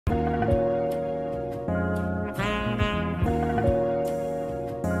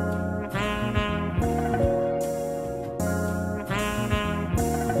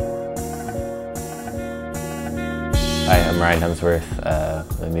Ryan Hemsworth,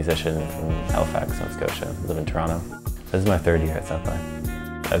 a musician from Halifax, Nova Scotia. I live in Toronto. This is my third year at South by.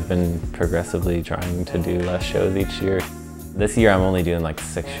 I've been progressively trying to do less shows each year. This year I'm only doing like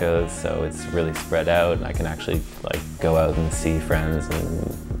 6 shows, so it's really spread out, and I can actually like go out and see friends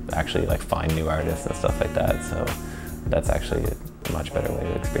and actually like find new artists and stuff like that. So that's actually a much better way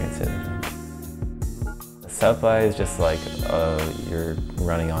to experience it, I think. South by is just like you're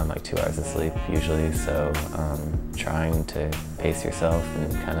running on like 2 hours of sleep usually, so trying to pace yourself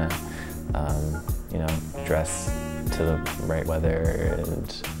and kind of you know, dress to the right weather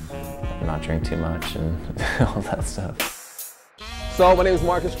and not drink too much and all that stuff. So my name is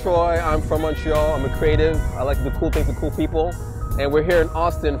Marcus Troy. I'm from Montreal. I'm a creative. I like to do cool things with cool people, and we're here in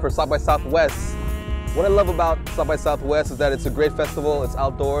Austin for South by Southwest. What I love about South by Southwest is that it's a great festival. It's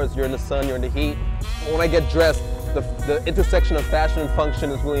outdoors, you're in the sun, you're in the heat. When I get dressed, the intersection of fashion and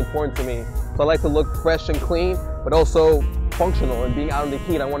function is really important to me. So I like to look fresh and clean, but also functional. And being out in the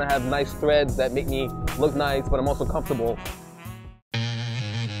heat, I want to have nice threads that make me look nice, but I'm also comfortable.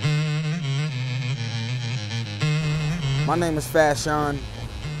 My name is Fashawn,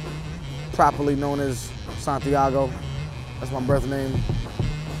 properly known as Santiago. That's my birth name.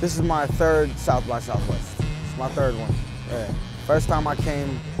 This is my 3rd South by Southwest. It's my 3rd one. Yeah. First time I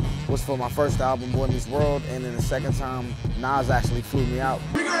came was for my first album, Boy Meets World, and then the second time, Nas actually flew me out.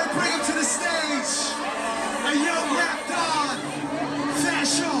 We're gonna bring him to the stage. A young rap god,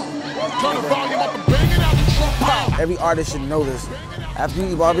 Fashawn. Turn the volume up and bang it out the trunk out. Every artist should know this. After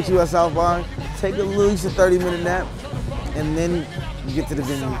you eat barbecue at South by, take at least a 30-minute nap, and then you get to the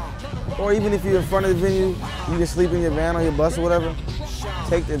venue. Or even if you're in front of the venue, you can sleep in your van or your bus or whatever.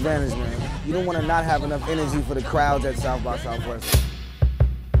 Take the advantage, man. You don't want to not have enough energy for the crowds at South by Southwest.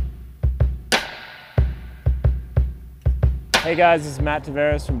 Hey guys, this is Matt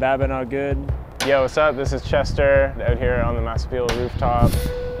Tavares from BADBADNOTGOOD. Yo, what's up? This is Chester out here on the Massapil rooftop.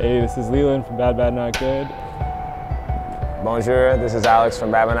 Hey, this is Leland from BADBADNOTGOod. Bonjour, this is Alex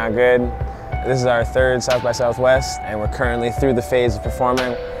from BADBADNOTGOod. This is our 3rd South by Southwest, and we're currently through the phase of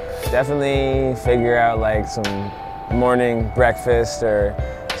performing. Definitely figure out like some morning breakfast or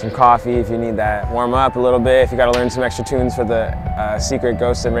some coffee if you need that. Warm up a little bit. If you got to learn some extra tunes for the secret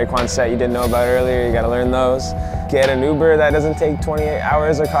Ghost and Raekwon set you didn't know about earlier, you got to learn those. Get an Uber that doesn't take 28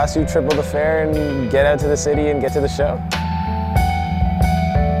 hours or cost you triple the fare, and get out to the city and get to the show.